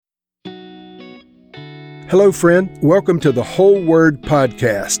Hello, friend. Welcome to the Whole Word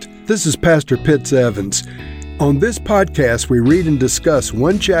Podcast. This is Pastor Pitts Evans. On this podcast, we read and discuss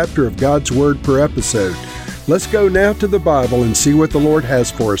one chapter of God's Word per episode. Let's go now to the Bible and see what the Lord has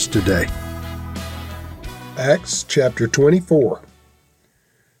for us today. Acts chapter 24.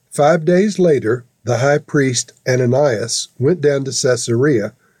 5 days later, the high priest Ananias went down to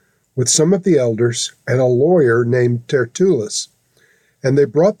Caesarea with some of the elders and a lawyer named Tertullus, and they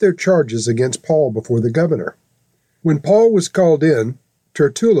brought their charges against Paul before the governor. When Paul was called in,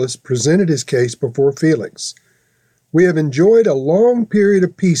 Tertullus presented his case before Felix. "We have enjoyed a long period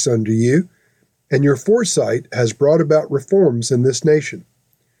of peace under you, and your foresight has brought about reforms in this nation.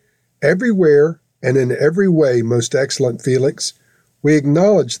 Everywhere and in every way, most excellent Felix, we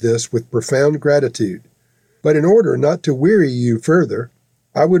acknowledge this with profound gratitude. But in order not to weary you further,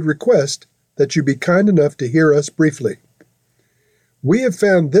 I would request that you be kind enough to hear us briefly. We have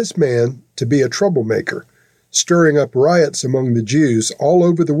found this man to be a troublemaker, stirring up riots among the Jews all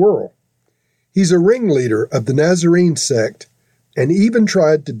over the world. He's a ringleader of the Nazarene sect and even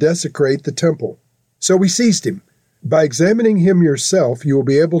tried to desecrate the temple. So we seized him. By examining him yourself, you will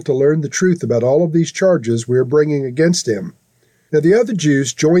be able to learn the truth about all of these charges we are bringing against him." Now the other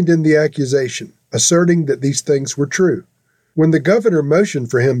Jews joined in the accusation, asserting that these things were true. When the governor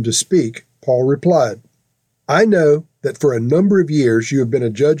motioned for him to speak, Paul replied, "I know that for a number of years you have been a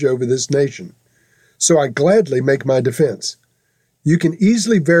judge over this nation, so I gladly make my defense. You can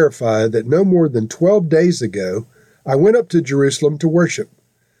easily verify that no more than 12 days ago I went up to Jerusalem to worship.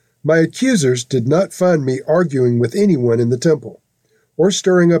 My accusers did not find me arguing with anyone in the temple, or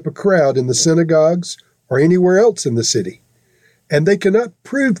stirring up a crowd in the synagogues or anywhere else in the city, and they cannot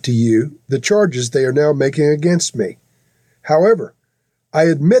prove to you the charges they are now making against me. However, I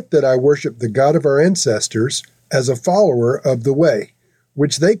admit that I worship the God of our ancestors as a follower of the way,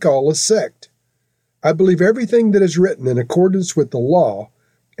 which they call a sect. I believe everything that is written in accordance with the law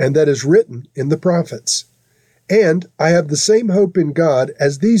and that is written in the prophets. And I have the same hope in God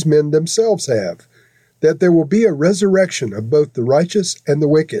as these men themselves have, that there will be a resurrection of both the righteous and the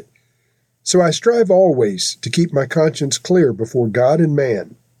wicked. So I strive always to keep my conscience clear before God and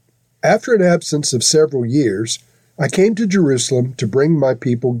man. After an absence of several years, I came to Jerusalem to bring my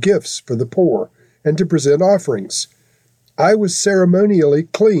people gifts for the poor and to present offerings. I was ceremonially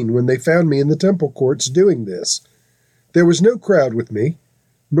clean when they found me in the temple courts doing this. There was no crowd with me,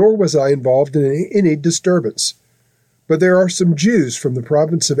 nor was I involved in any disturbance. But there are some Jews from the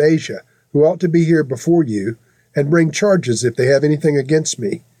province of Asia who ought to be here before you and bring charges if they have anything against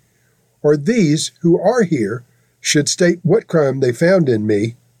me. Or these who are here should state what crime they found in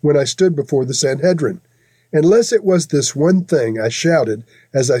me when I stood before the Sanhedrin, unless it was this one thing I shouted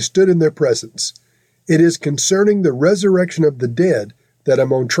as I stood in their presence. It is concerning the resurrection of the dead that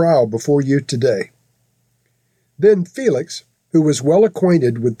I'm on trial before you today." Then Felix, who was well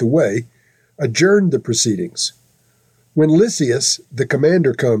acquainted with the way, adjourned the proceedings. "When Lysias, the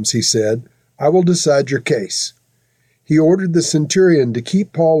commander, comes," he said, "I will decide your case." He ordered the centurion to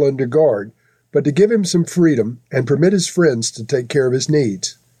keep Paul under guard, but to give him some freedom and permit his friends to take care of his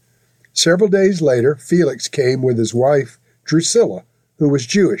needs. Several days later, Felix came with his wife, Drusilla, who was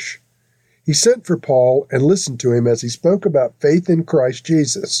Jewish. He sent for Paul and listened to him as he spoke about faith in Christ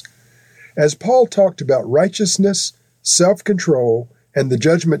Jesus. As Paul talked about righteousness, self-control, and the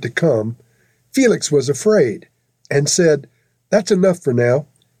judgment to come, Felix was afraid and said, "That's enough for now.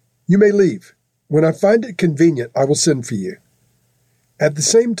 You may leave. When I find it convenient, I will send for you." At the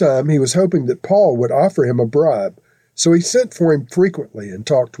same time, he was hoping that Paul would offer him a bribe, so he sent for him frequently and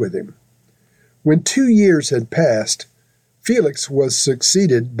talked with him. When 2 years had passed, Felix was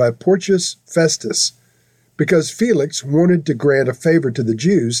succeeded by Porcius Festus. Because Felix wanted to grant a favor to the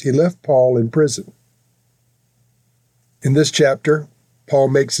Jews, he left Paul in prison. In this chapter, Paul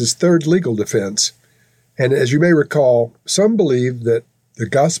makes his third legal defense, and as you may recall, some believe that the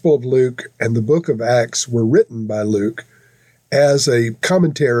Gospel of Luke and the book of Acts were written by Luke as a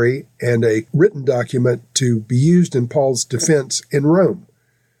commentary and a written document to be used in Paul's defense in Rome.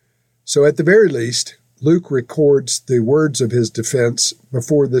 So at the very least, Luke records the words of his defense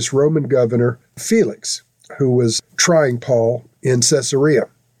before this Roman governor, Felix, who was trying Paul in Caesarea.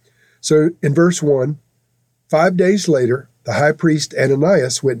 So in verse 1, 5 days later, the high priest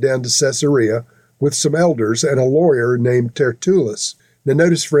Ananias went down to Caesarea with some elders and a lawyer named Tertullus. Now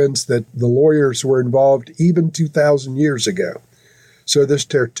notice, friends, that the lawyers were involved even 2,000 years ago. So this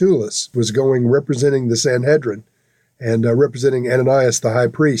Tertullus was going representing the Sanhedrin and representing Ananias, the high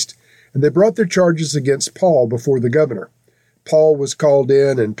priest. And they brought their charges against Paul before the governor. Paul was called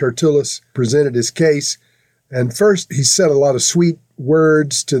in, and Tertullus presented his case. And first, he said a lot of sweet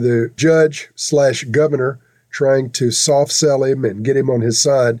words to the judge/governor, trying to soft sell him and get him on his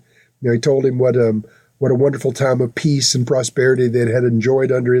side. He told him what a wonderful time of peace and prosperity they had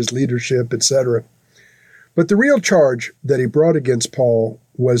enjoyed under his leadership, etc. But the real charge that he brought against Paul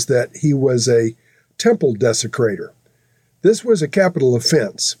was that he was a temple desecrator. This was a capital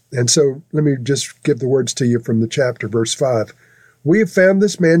offense. And so let me just give the words to you from the chapter, verse 5. We have found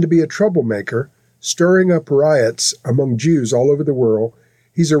this man to be a troublemaker, stirring up riots among Jews all over the world.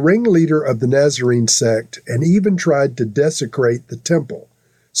 He's a ringleader of the Nazarene sect and even tried to desecrate the temple.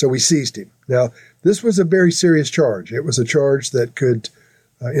 So we seized him. Now, this was a very serious charge. It was a charge that could,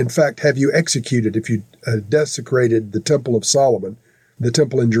 in fact, have you executed if you desecrated the Temple of Solomon, the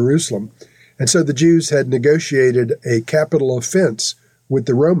temple in Jerusalem. And so the Jews had negotiated a capital offense with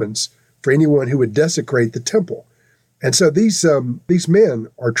the Romans for anyone who would desecrate the temple. And so these men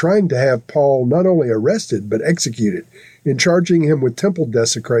are trying to have Paul not only arrested, but executed. In charging him with temple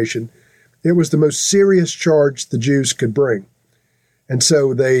desecration, it was the most serious charge the Jews could bring. And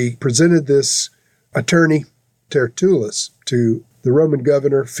so they presented this attorney, Tertullus, to the Roman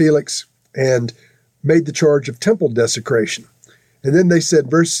governor, Felix, and made the charge of temple desecration. And then they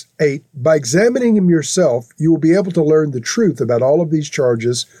said, verse 8, by examining him yourself, you will be able to learn the truth about all of these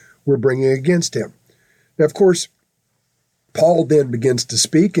charges we're bringing against him. Now, of course, Paul then begins to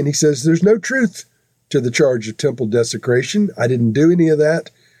speak, and he says, there's no truth to the charge of temple desecration. I didn't do any of that.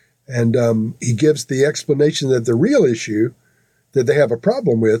 And he gives the explanation that the real issue that they have a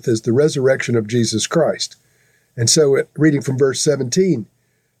problem with is the resurrection of Jesus Christ. And so, reading from verse 17,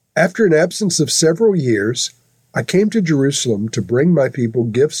 after an absence of several years, I came to Jerusalem to bring my people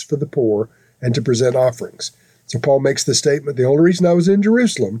gifts for the poor and to present offerings. So Paul makes the statement, the only reason I was in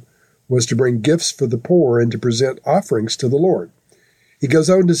Jerusalem was to bring gifts for the poor and to present offerings to the Lord. He goes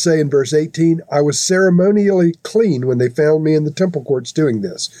on to say in verse 18, I was ceremonially clean when they found me in the temple courts doing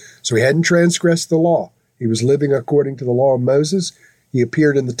this. So he hadn't transgressed the law. He was living according to the law of Moses. He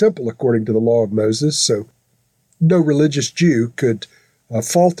appeared in the temple according to the law of Moses. So no religious Jew could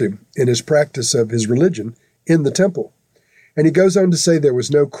fault him in his practice of his religion in the temple. And he goes on to say, there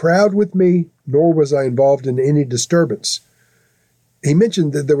was no crowd with me, nor was I involved in any disturbance. He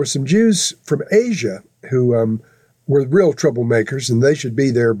mentioned that there were some Jews from Asia who were real troublemakers, and they should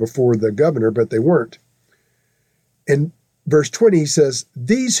be there before the governor, but they weren't. In verse 20, he says,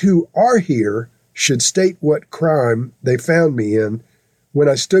 these who are here should state what crime they found me in when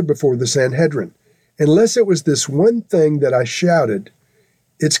I stood before the Sanhedrin. Unless it was this one thing that I shouted,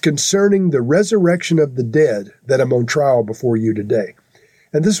 it's concerning the resurrection of the dead that I'm on trial before you today.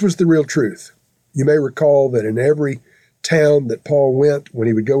 And this was the real truth. You may recall that in every town that Paul went, when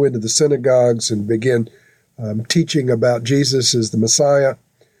he would go into the synagogues and begin teaching about Jesus as the Messiah,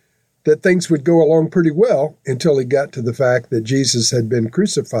 that things would go along pretty well until he got to the fact that Jesus had been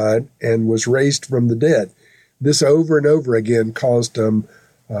crucified and was raised from the dead. This over and over again caused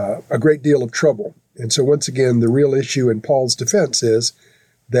a great deal of trouble. And so once again, the real issue in Paul's defense is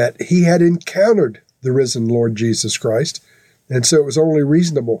that he had encountered the risen Lord Jesus Christ, and so it was only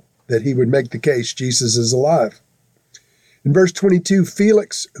reasonable that he would make the case Jesus is alive. In verse 22,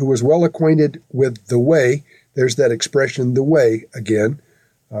 Felix, who was well acquainted with the way, there's that expression, the way, again,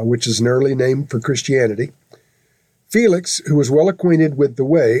 which is an early name for Christianity. Felix, who was well acquainted with the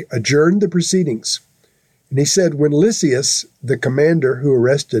way, adjourned the proceedings. And he said, when Lysias, the commander who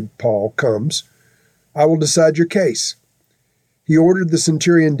arrested Paul, comes, I will decide your case. He ordered the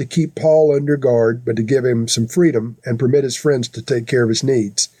centurion to keep Paul under guard, but to give him some freedom and permit his friends to take care of his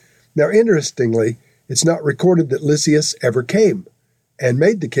needs. Now, interestingly, it's not recorded that Lysias ever came and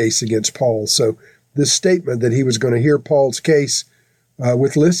made the case against Paul. So this statement that he was going to hear Paul's case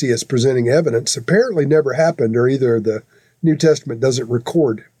with Lysias presenting evidence apparently never happened, or either the New Testament doesn't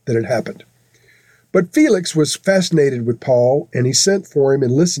record that it happened. But Felix was fascinated with Paul, and he sent for him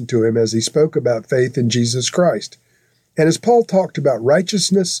and listened to him as he spoke about faith in Jesus Christ. And as Paul talked about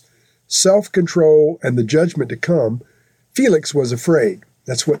righteousness, self-control, and the judgment to come, Felix was afraid.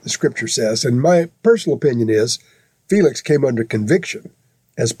 That's what the scripture says. And my personal opinion is Felix came under conviction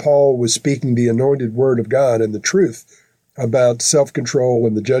as Paul was speaking the anointed word of God and the truth about self-control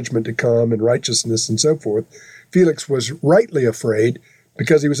and the judgment to come and righteousness and so forth. Felix was rightly afraid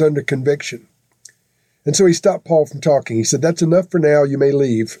because he was under conviction. And so he stopped Paul from talking. He said, that's enough for now. You may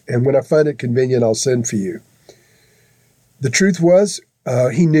leave. And when I find it convenient, I'll send for you. The truth was,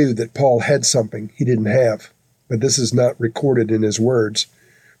 he knew that Paul had something he didn't have, but this is not recorded in his words.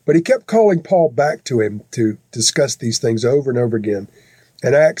 But he kept calling Paul back to him to discuss these things over and over again.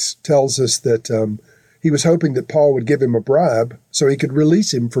 And Acts tells us that he was hoping that Paul would give him a bribe so he could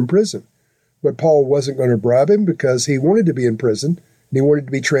release him from prison. But Paul wasn't going to bribe him because he wanted to be in prison and he wanted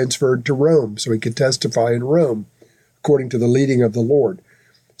to be transferred to Rome so he could testify in Rome, according to the leading of the Lord.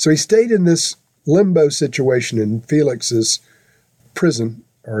 So he stayed in this limbo situation in Felix's prison,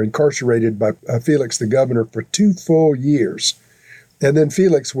 or incarcerated by Felix the governor, for 2 full years. And then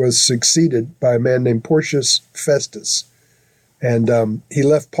Felix was succeeded by a man named Porcius Festus. And he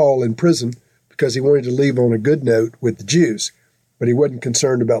left Paul in prison because he wanted to leave on a good note with the Jews, but he wasn't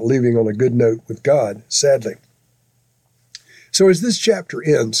concerned about leaving on a good note with God, sadly. So as this chapter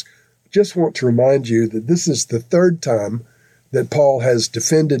ends, I just want to remind you that this is the 3rd time that Paul has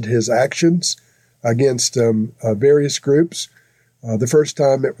defended his actions against various groups. The first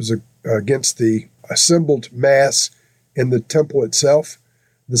time it was against the assembled mass in the temple itself.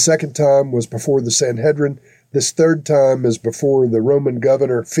 The second time was before the Sanhedrin. This 3rd time is before the Roman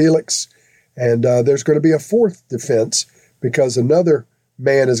governor Felix. And there's going to be a 4th defense because another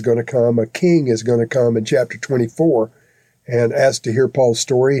man is going to come, a king is going to come in chapter 24 and ask to hear Paul's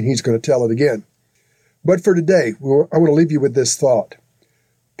story, and he's going to tell it again. But for today, I want to leave you with this thought.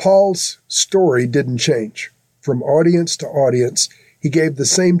 Paul's story didn't change. From audience to audience, he gave the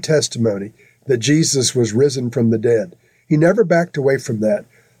same testimony that Jesus was risen from the dead. He never backed away from that.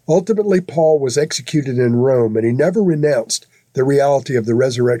 Ultimately, Paul was executed in Rome, and he never renounced the reality of the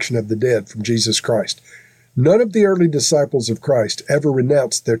resurrection of the dead from Jesus Christ. None of the early disciples of Christ ever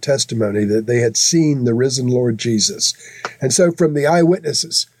renounced their testimony that they had seen the risen Lord Jesus. And so from the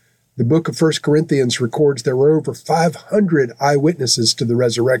eyewitnesses, the book of 1 Corinthians records there were over 500 eyewitnesses to the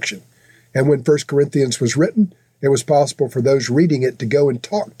resurrection. And when 1 Corinthians was written, it was possible for those reading it to go and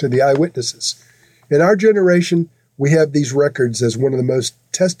talk to the eyewitnesses. In our generation, we have these records as one of the most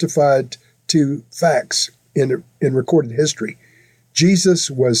testified to facts in recorded history.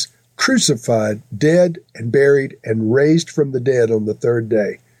 Jesus was crucified, dead, and buried, and raised from the dead on the 3rd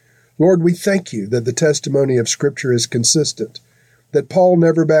day. Lord, we thank you that the testimony of Scripture is consistent, that Paul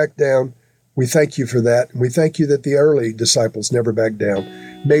never backed down. We thank you for that, and we thank you that the early disciples never backed down.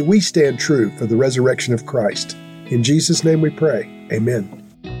 May we stand true for the resurrection of Christ. In Jesus' name we pray. Amen.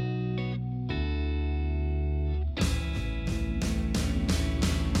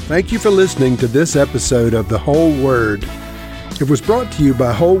 Thank you for listening to this episode of The Whole Word. It was brought to you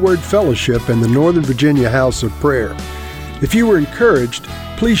by Whole Word Fellowship and the Northern Virginia House of Prayer. If you were encouraged,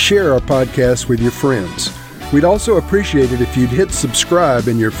 please share our podcast with your friends. We'd also appreciate it if you'd hit subscribe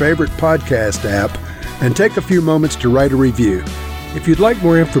in your favorite podcast app and take a few moments to write a review. If you'd like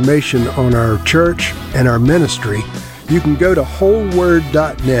more information on our church and our ministry, you can go to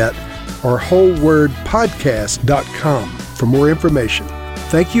wholeword.net or wholewordpodcast.com for more information.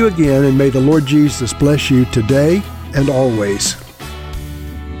 Thank you again, and may the Lord Jesus bless you today and always.